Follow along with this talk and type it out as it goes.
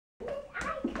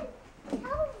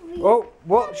Oh,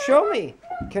 well, show me.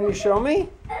 Can you show me?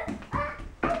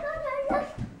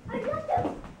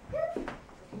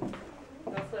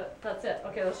 That's it.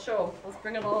 Okay, let's show them. Let's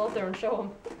bring it all out there and show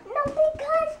them. No,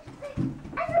 because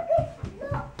I look at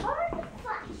the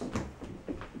artifacts.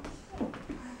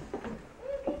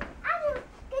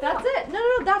 That's it.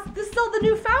 No, this is still the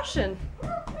new fashion.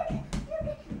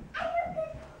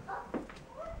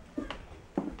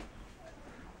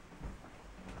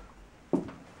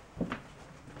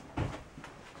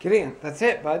 Gideon, that's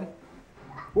it, bud.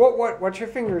 What's your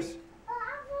fingers?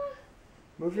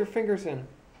 Move your fingers in.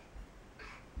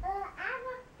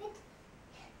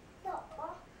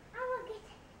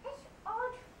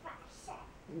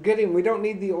 Gideon, we don't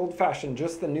need the old fashioned,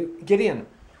 just the new. Gideon,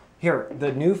 here,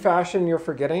 the new fashion you're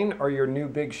forgetting are your new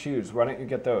big shoes. Why don't you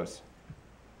get those?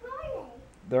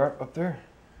 They're up there.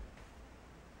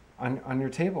 On your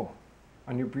table.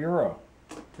 On your bureau.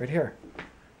 Right here.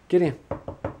 Gideon.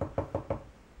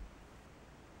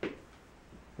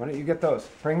 Why don't you get those?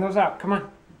 Bring those out. Come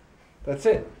on. That's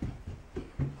it.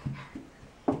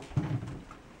 Come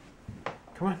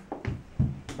on.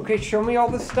 Okay, show me all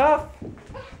the stuff.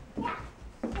 Yeah.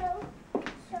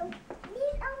 So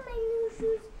these are my new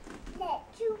shoes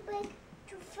that too big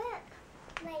to fit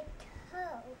my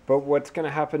toe. But what's going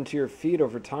to happen to your feet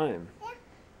over time? Yeah.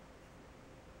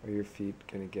 Are your feet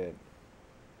going to get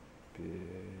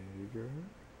bigger?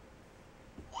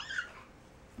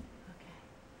 Okay.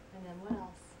 And then what else?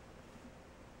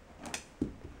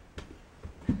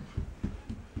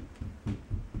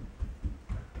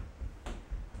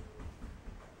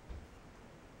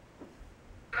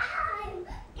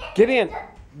 Gideon,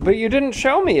 but you didn't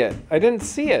show me it. I didn't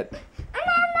see it.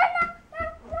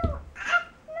 No.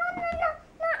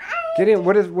 Gideon,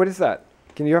 what is that?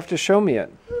 You have to show me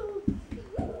it.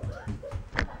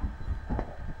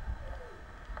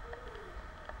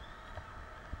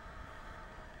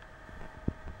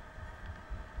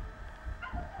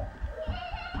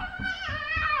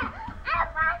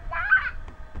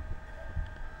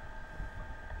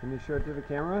 Can you show it to the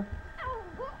camera?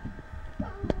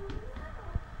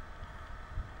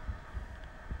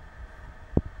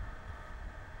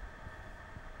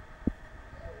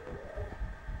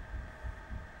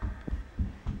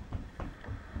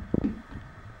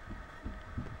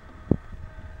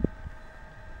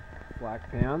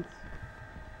 Black pants.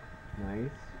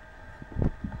 Nice.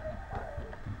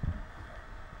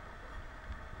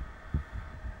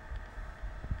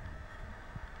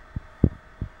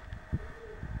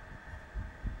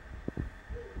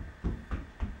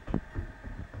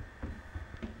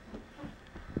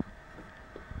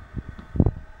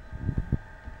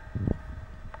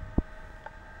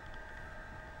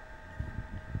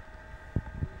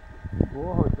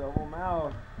 Whoa, double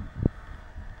mouth.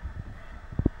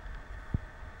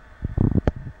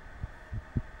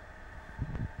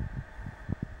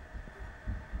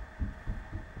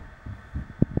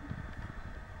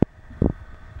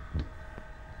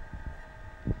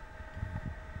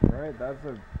 Alright, this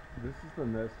is the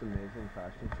most amazing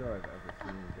fashion show I've ever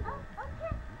seen.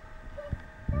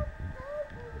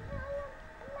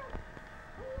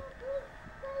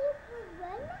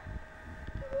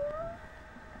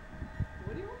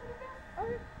 What do you want me to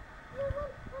do?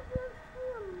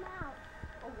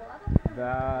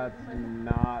 That's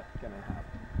not gonna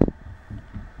happen.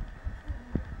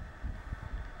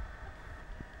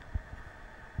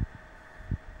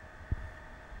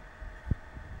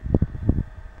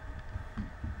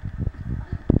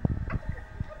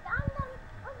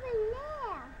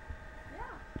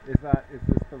 Is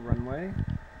this the runway?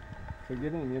 So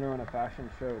Gideon, in a fashion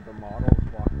show, the models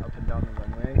walk up and down the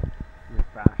runway with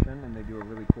fashion and they do a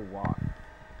really cool walk.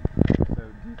 So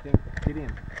do you think,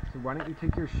 Gideon, so why don't you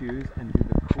take your shoes and do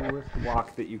the coolest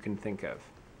walk that you can think of?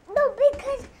 No,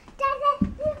 because Dada,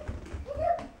 you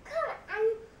come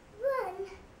and run.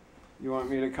 You want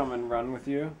me to come and run with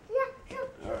you? Yeah.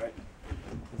 All right.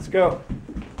 Let's go.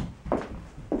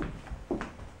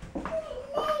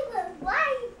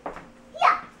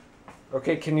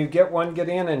 Okay, can you get one,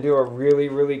 Gideon, and do a really,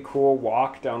 really cool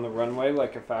walk down the runway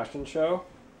like a fashion show?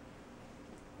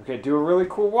 Okay, do a really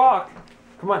cool walk.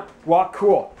 Come on, walk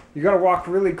cool. You gotta walk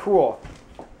really cool.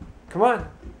 Come on.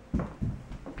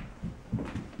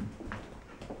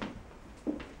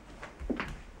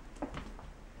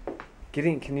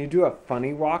 Gideon, can you do a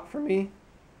funny walk for me?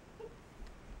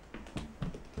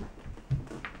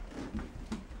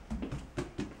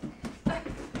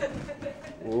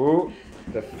 Ooh.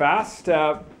 The fast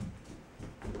step.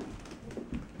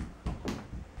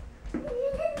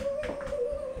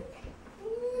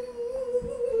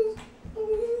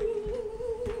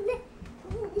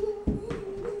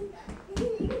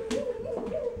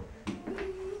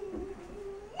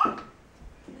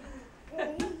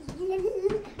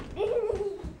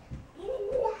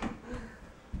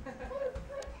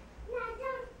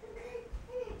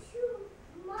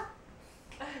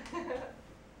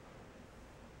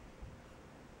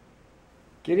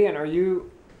 Gideon, are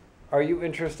you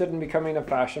interested in becoming a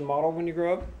fashion model when you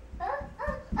grow up? I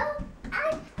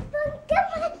forgot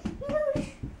my new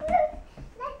shoes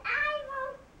that I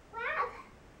will grab.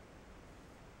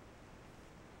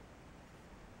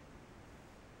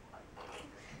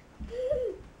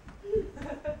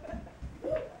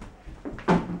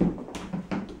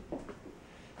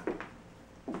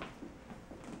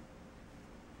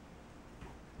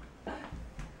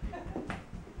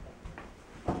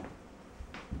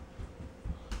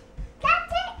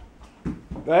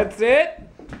 That's it?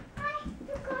 I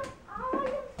forgot all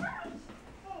the fashion.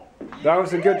 That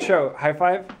was a good show. High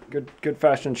five. Good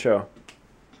fashion show.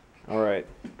 All right.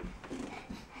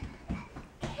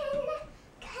 Can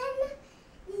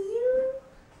you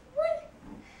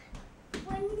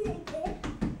when you get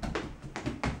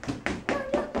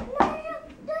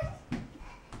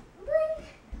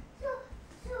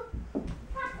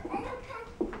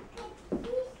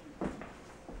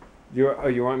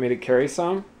You want me to carry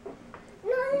some?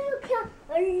 you can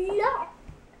a lot.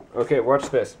 Okay, watch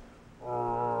this.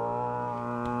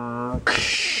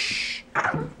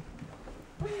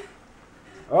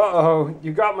 Uh-oh,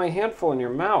 you got my handful in your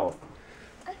mouth.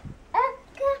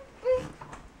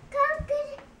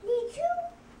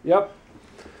 Yep.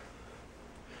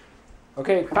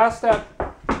 Okay, fast step.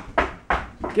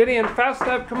 Gideon, fast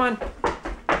step, come on.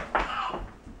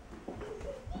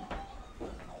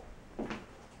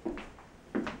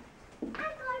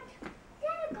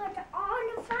 I got all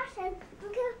the fashion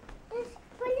because there's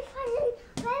really funny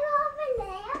right over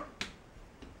there.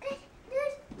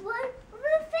 There's one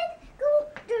with it, go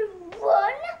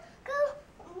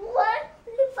one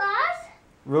really fast.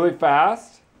 Really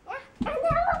fast? Yeah, and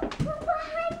now we're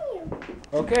behind you.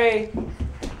 Okay. And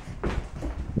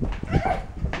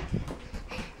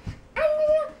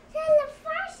then turn the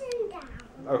fashion down.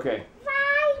 Okay.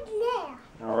 Right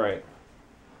there. All right.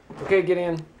 Okay,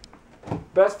 Gideon.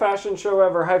 Best fashion show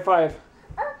ever. High five.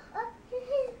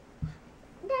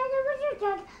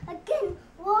 Dad, again,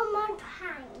 one more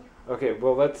time. Okay,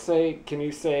 well, let's say, can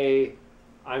you say,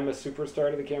 I'm a superstar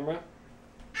to the camera?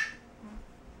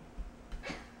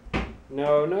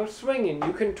 No swinging.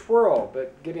 You can twirl,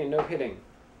 but Gideon, no hitting.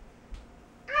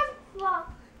 I'm for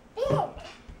big. All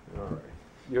right.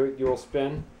 You will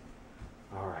spin?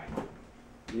 All right.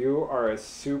 You are a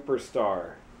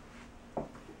superstar.